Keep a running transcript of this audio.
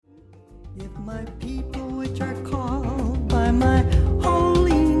If my people which are called by my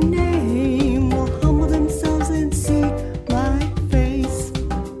holy name will humble themselves and seek my face,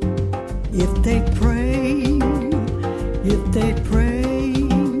 if they pray,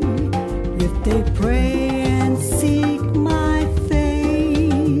 and seek my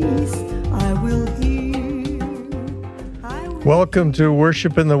face, I will hear. Welcome to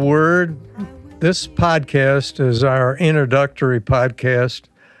Worship in the Word. This podcast is our introductory podcast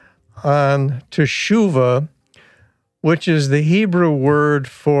on Teshuvah, which is the Hebrew word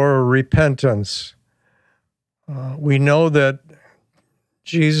for repentance. We know that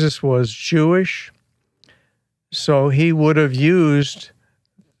Jesus was Jewish, so he would have used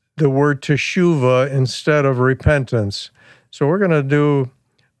the word Teshuvah instead of repentance. So we're going to do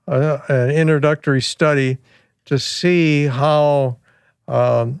an introductory study to see how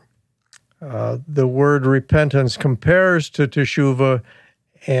the word repentance compares to Teshuvah,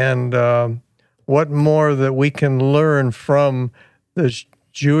 and what more that we can learn from the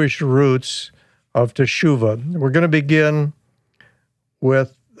Jewish roots of Teshuvah. We're going to begin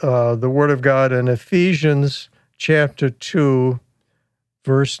with the Word of God in Ephesians chapter 2,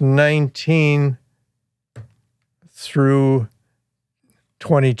 verse 19 through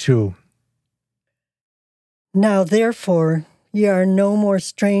 22. Now therefore, ye are no more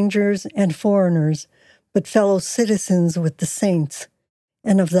strangers and foreigners, but fellow citizens with the saints,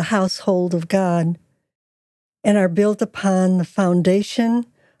 and of the household of God, and are built upon the foundation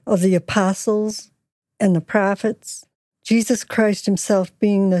of the apostles and the prophets, Jesus Christ himself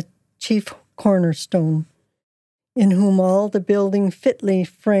being the chief cornerstone, in whom all the building fitly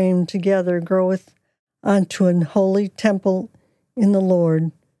framed together groweth unto an holy temple in the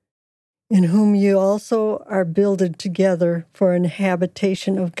Lord, in whom you also are builded together for an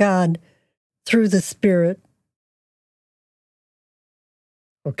habitation of God through the Spirit.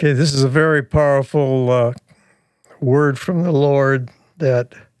 Okay, this is a very powerful word from the Lord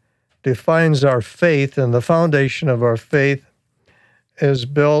that defines our faith, and the foundation of our faith is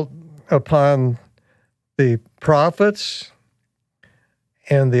built upon the prophets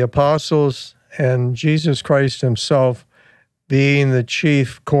and the apostles and Jesus Christ himself being the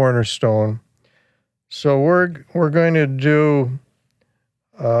chief cornerstone. So we're going to do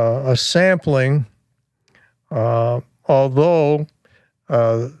a sampling, although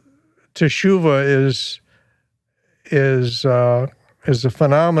Teshuvah is a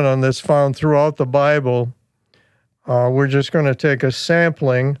phenomenon that's found throughout the Bible. We're just going to take a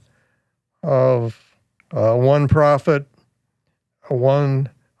sampling of one prophet, one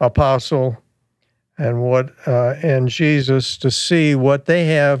apostle, and Jesus to see what they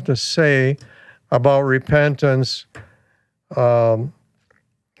have to say about repentance,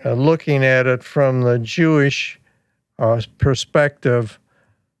 looking at it from the Jewish perspective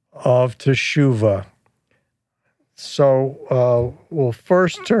of Teshuvah. So we'll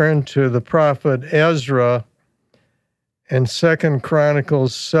first turn to the prophet Ezra in 2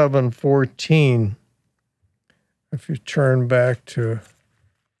 Chronicles 7:14. If you turn back to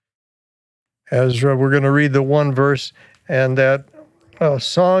Ezra, we're going to read the one verse, and that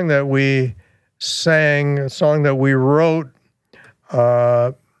song that we sang, a song that we wrote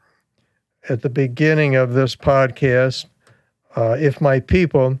at the beginning of this podcast, If My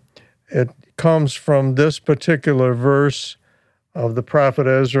People, it comes from this particular verse of the prophet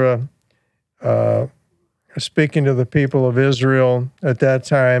Ezra, speaking to the people of Israel at that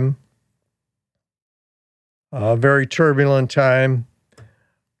time, a very turbulent time,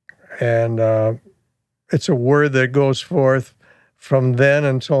 and it's a word that goes forth from then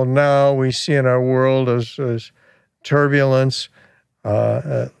until now. We see in our world as turbulence.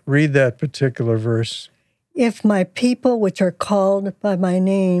 Read that particular verse. If my people which are called by my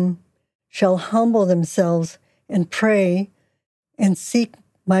name shall humble themselves and pray and seek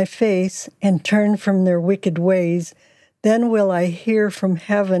my face and turn from their wicked ways, then will I hear from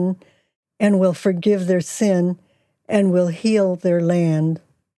heaven and will forgive their sin and will heal their land.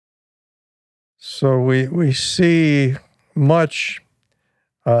 So we see much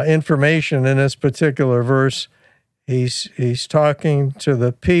information in this particular verse. He's talking to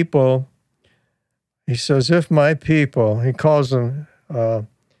the people. He says, if my people, he calls them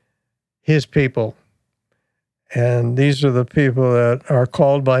his people. And these are the people that are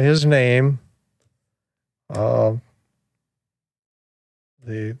called by his name. The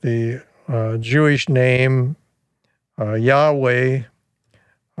Jewish name, Yahweh,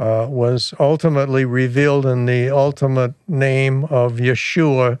 was ultimately revealed in the ultimate name of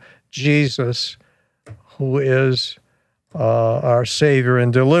Yeshua, Jesus, who is our Savior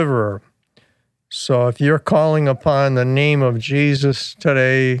and Deliverer. So if you're calling upon the name of Jesus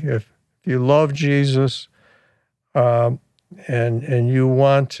today, if if you love Jesus, and you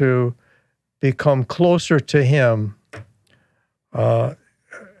want to become closer to Him,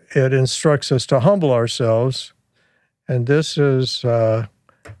 it instructs us to humble ourselves, and this is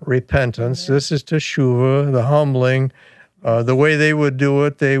repentance. This is teshuvah, the humbling. The way they would do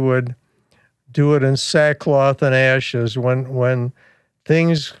it in sackcloth and ashes. When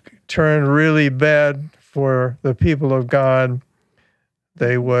things turned really bad for the people of God,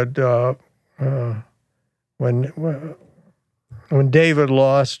 they would, when David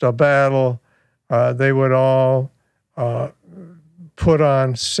lost a battle, they would all put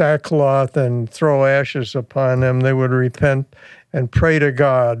on sackcloth and throw ashes upon them. They would repent and pray to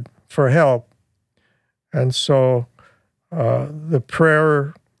God for help. And so the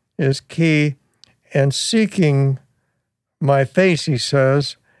prayer is key. And seeking my face, he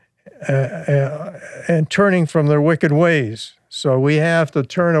says, and turning from their wicked ways. So we have to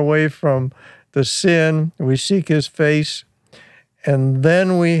turn away from the sin. We seek His face, and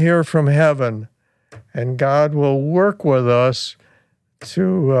then we hear from heaven, and God will work with us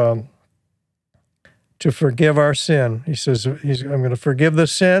to forgive our sin. He says, I'm going to forgive the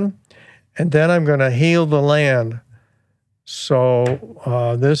sin, and then I'm going to heal the land.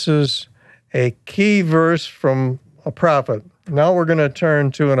 So this is a key verse from a prophet. Now we're going to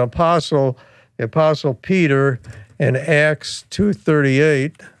turn to an apostle, the Apostle Peter, in Acts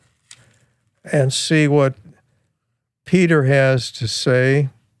 2:38, and see what Peter has to say.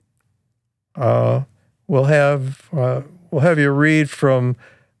 We'll have you read from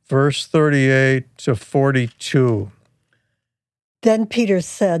verse 38 to 42. Then Peter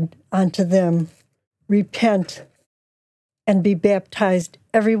said unto them, Repent, and be baptized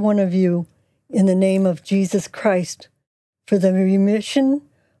every one of you in the name of Jesus Christ, for the remission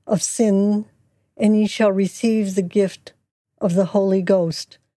of sin, and ye shall receive the gift of the Holy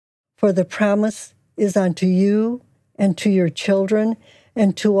Ghost. For the promise is unto you and to your children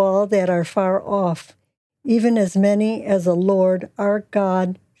and to all that are far off, even as many as the Lord our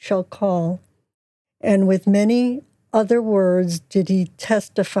God shall call. And with many other words did he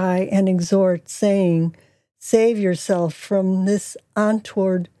testify and exhort, saying, Save yourself from this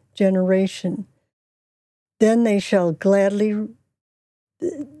untoward generation. Then they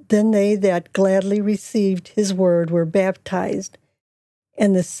that gladly received his word were baptized,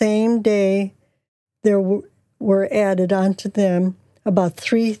 and the same day there were added unto them about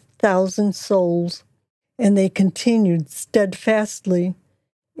 3,000 souls, and they continued steadfastly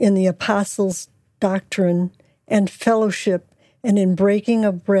in the apostles' doctrine and fellowship, and in breaking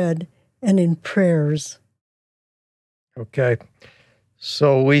of bread, and in prayers. Okay,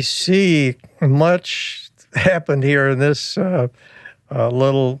 so we see much happened here in this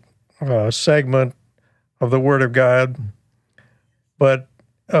little segment of the Word of God, but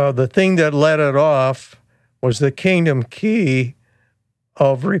the thing that led it off was the kingdom key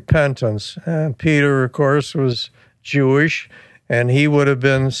of repentance. And Peter, of course, was Jewish, and he would have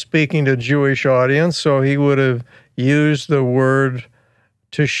been speaking to a Jewish audience, so he would have used the word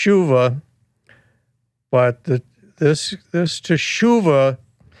teshuvah. But this teshuvah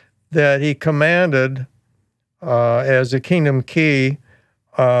that he commanded as a kingdom key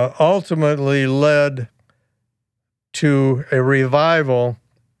ultimately led to a revival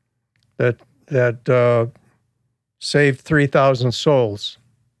that saved 3,000 souls.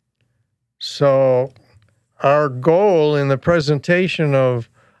 So our goal in the presentation of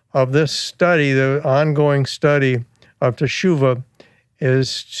this study, the ongoing study of teshuvah,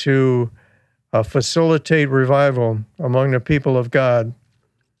 is to facilitate revival among the people of God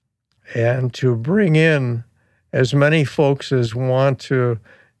and to bring in as many folks as want to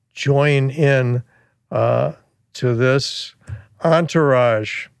join in to this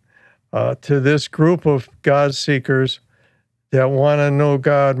entourage, to this group of God seekers that want to know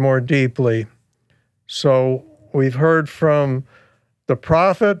God more deeply. So we've heard from the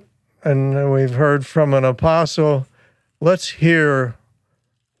prophet and we've heard from an apostle. Let's hear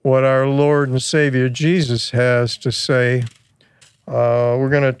what our Lord and Savior Jesus has to say. We're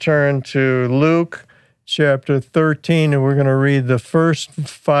going to turn to Luke chapter 13, and we're going to read the first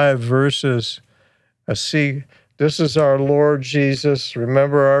 5 verses. See, this is our Lord Jesus.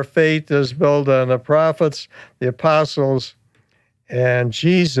 Remember, our faith is built on the prophets, the apostles, and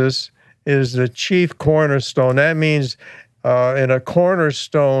Jesus is the chief cornerstone. That means in a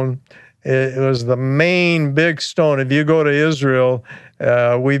cornerstone, it was the main big stone. If you go to Israel,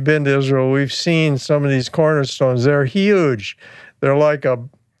 we've been to Israel, we've seen some of these cornerstones. They're huge. They're like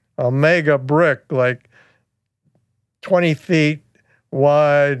a mega brick, like 20 feet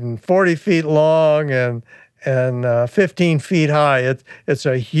wide and 40 feet long, and and 15 feet high. It's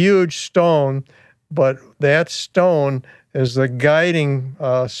a huge stone, but that stone is the guiding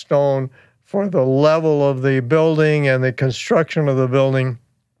stone for the level of the building and the construction of the building.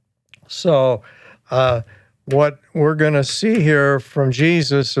 So what we're going to see here from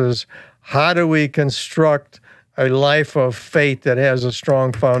Jesus is, how do we construct a life of faith that has a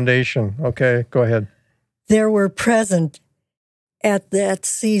strong foundation? Okay, go ahead. There were present at that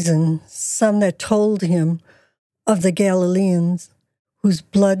season some that told him of the Galileans, whose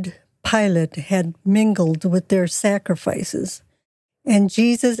blood Pilate had mingled with their sacrifices. And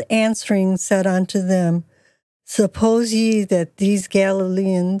Jesus answering said unto them, Suppose ye that these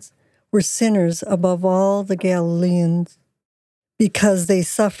Galileans were sinners above all the Galileans, because they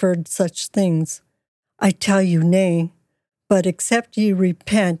suffered such things? I tell you, nay, but except ye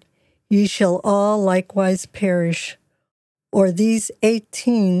repent, ye shall all likewise perish. Or these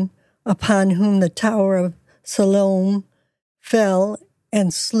 18 upon whom the tower of Siloam fell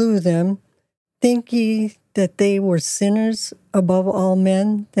and slew them, think ye that they were sinners above all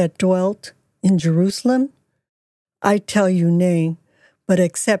men that dwelt in Jerusalem? I tell you, nay, but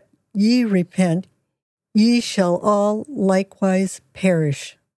except ye repent, ye shall all likewise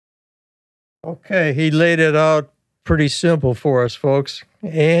perish. Okay, he laid it out pretty simple for us, folks,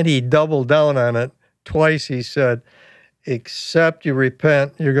 and he doubled down on it. Twice he said, except you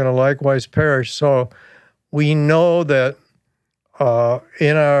repent, you're going to likewise perish. So we know that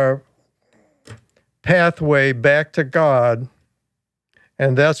in our pathway back to God,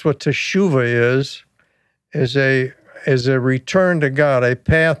 and that's what teshuvah is a return to God, a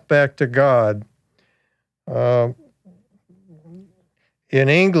path back to God. In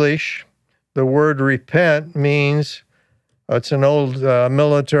English, the word repent means, it's an old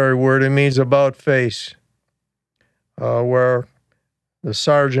military word, it means about face, where the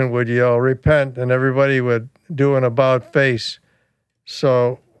sergeant would yell, repent, and everybody would do an about face.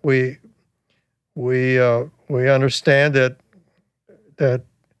 So we understand that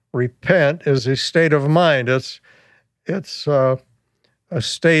repent is a state of mind. It's a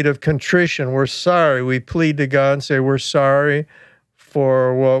state of contrition. We're sorry. We plead to God and say we're sorry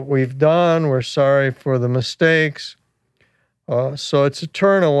for what we've done. We're sorry for the mistakes. So it's a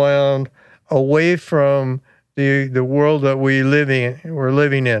turnaround away from the world that we're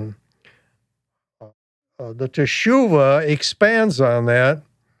living in. The teshuvah expands on that,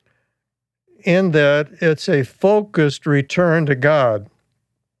 in that it's a focused return to God.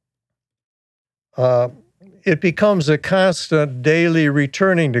 It becomes a constant daily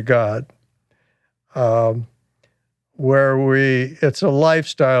returning to God, where it's a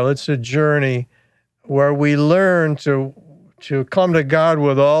lifestyle, it's a journey where we learn to come to God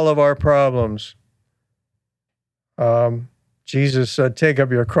with all of our problems. Jesus said, take up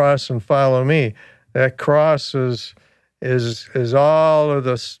your cross and follow me. That cross is all of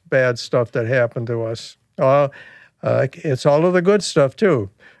the bad stuff that happened to us. It's all of the good stuff too,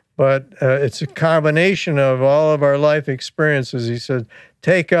 but it's a combination of all of our life experiences. He said,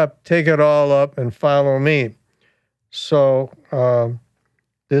 take it all up and follow me. So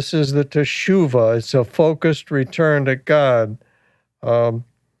this is the teshuvah. It's a focused return to God.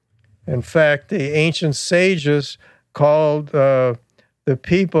 In fact, the ancient sages called the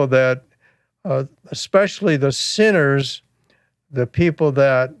people that, especially the sinners, the people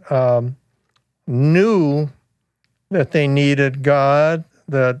that knew that they needed God,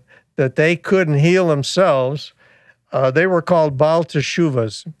 that they couldn't heal themselves, they were called Baal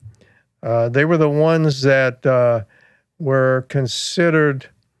Teshuvahs. They were the ones that were considered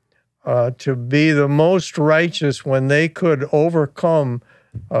to be the most righteous when they could overcome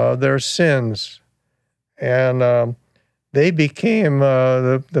their sins. And they became,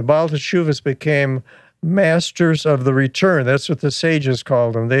 the Baal Teshuvahs became masters of the return. That's what the sages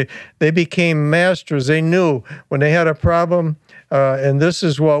called them. They became masters. They knew when they had a problem, and this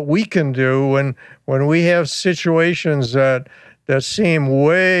is what we can do when we have situations that seem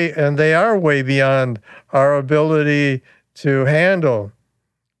way, and they are way beyond our ability to handle,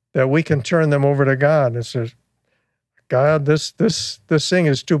 that we can turn them over to God and say, God, this thing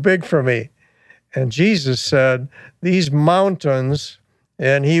is too big for me. And Jesus said, these mountains,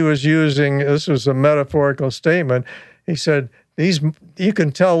 and he was using, this was a metaphorical statement, he said, you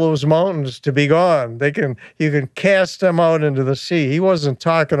can tell those mountains to be gone. You can cast them out into the sea. He wasn't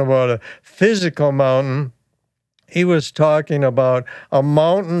talking about a physical mountain. He was talking about a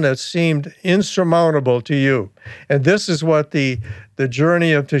mountain that seemed insurmountable to you. And this is what the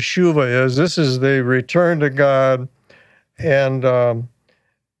journey of teshuvah is. This is the return to God. And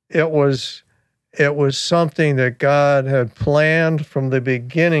it was something that God had planned from the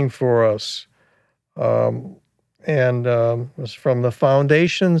beginning for us. was from the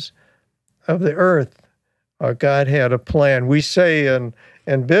foundations of the earth. God had a plan. We say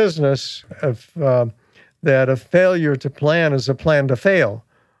in business that a failure to plan is a plan to fail.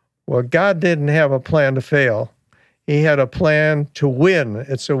 Well, God didn't have a plan to fail. He had a plan to win.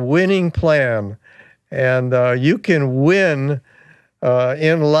 It's a winning plan. And you can win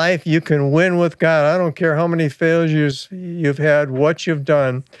in life. You can win with God. I don't care how many failures you've had, what you've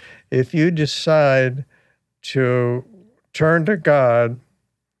done. If you decide to turn to God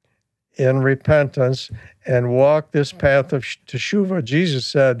in repentance and walk this path of teshuvah, Jesus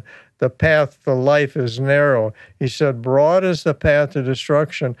said, the path to life is narrow. He said, broad is the path to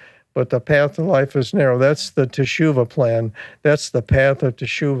destruction, but the path to life is narrow. That's the teshuvah plan. That's the path of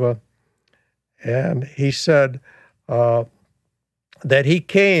teshuvah. And he said that he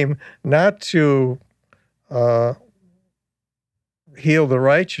came not to heal the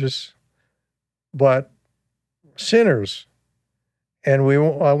righteous, but sinners. And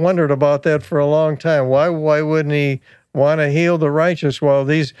I wondered about that for a long time. Why wouldn't he want to heal the righteous? Well,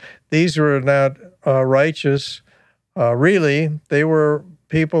 these were not righteous. Really, they were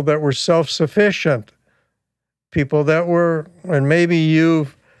people that were self-sufficient, people that were, and maybe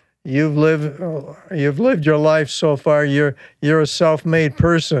you've lived your life so far. You're a self-made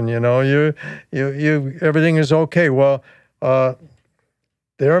person. You know, you everything is okay. Well,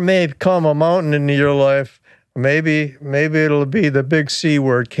 there may come a mountain into your life. Maybe it'll be the big C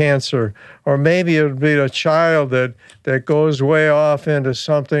word, cancer, or maybe it'll be a child that goes way off into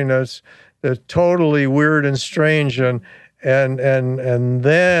something that's totally weird and strange, and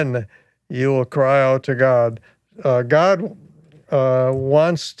then you will cry out to God. God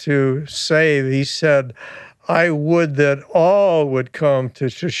wants to save. He said, "I would that all would come to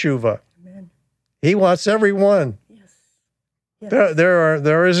teshuvah." Amen. He wants everyone. Yes.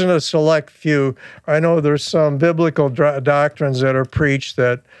 There isn't a select few. I know there's some biblical doctrines that are preached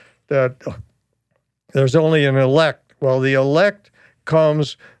that there's only an elect. Well, the elect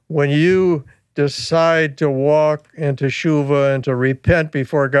comes when you decide to walk into teshuvah and to repent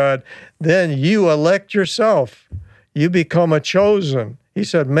before God. Then you elect yourself. You become a chosen. He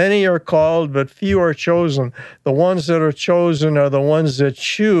said, many are called, but few are chosen. The ones that are chosen are the ones that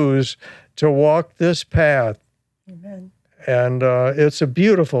choose to walk this path. Amen. And it's a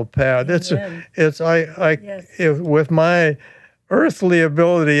beautiful path. Amen. Yes. With my earthly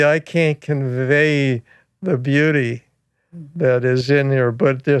ability, I can't convey the beauty that is in here,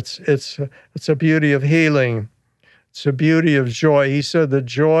 but it's a beauty of healing. It's a beauty of joy. He said the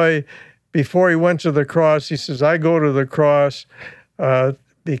joy, before he went to the cross, he says, I go to the cross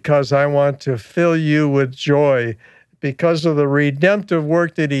because I want to fill you with joy. Because of the redemptive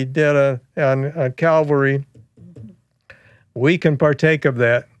work that he did on Calvary, we can partake of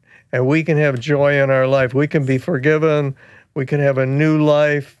that, and we can have joy in our life. We can be forgiven. We can have a new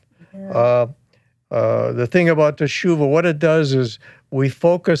life. Yeah. The thing about teshuvah, what it does is we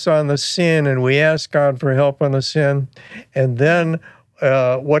focus on the sin, and we ask God for help on the sin. And then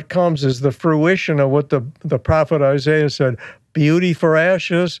what comes is the fruition of what the prophet Isaiah said, beauty for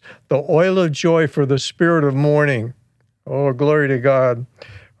ashes, the oil of joy for the spirit of mourning. Oh, glory to God.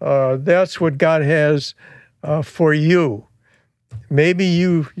 That's what God has for you. Maybe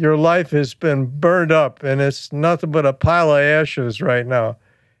your life has been burned up and it's nothing but a pile of ashes right now.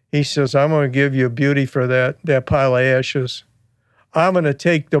 He says, I'm going to give you beauty for that pile of ashes. I'm going to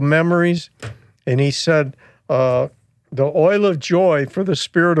take the memories, and he said, the oil of joy for the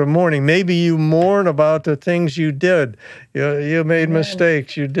spirit of mourning. Maybe you mourn about the things you did. You made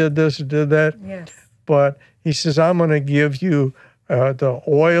mistakes. You did this, did that. Yes. But he says, I'm going to give you the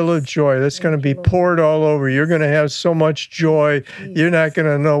oil of joy that's going to be poured all over. You're going to have so much joy. You're not going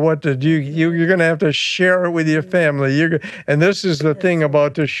to know what to do. You're going to have to share it with your family. And this is the thing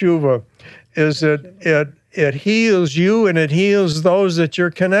about teshuvah, is that it heals you and it heals those that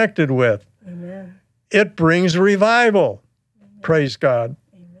you're connected with. Amen. It brings revival. Amen. Praise God.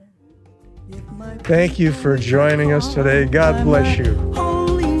 Amen. Thank you for joining us today. God bless you.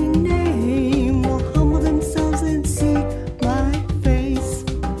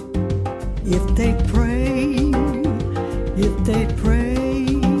 If they pray, if they pray,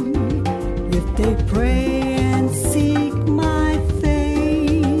 if they pray.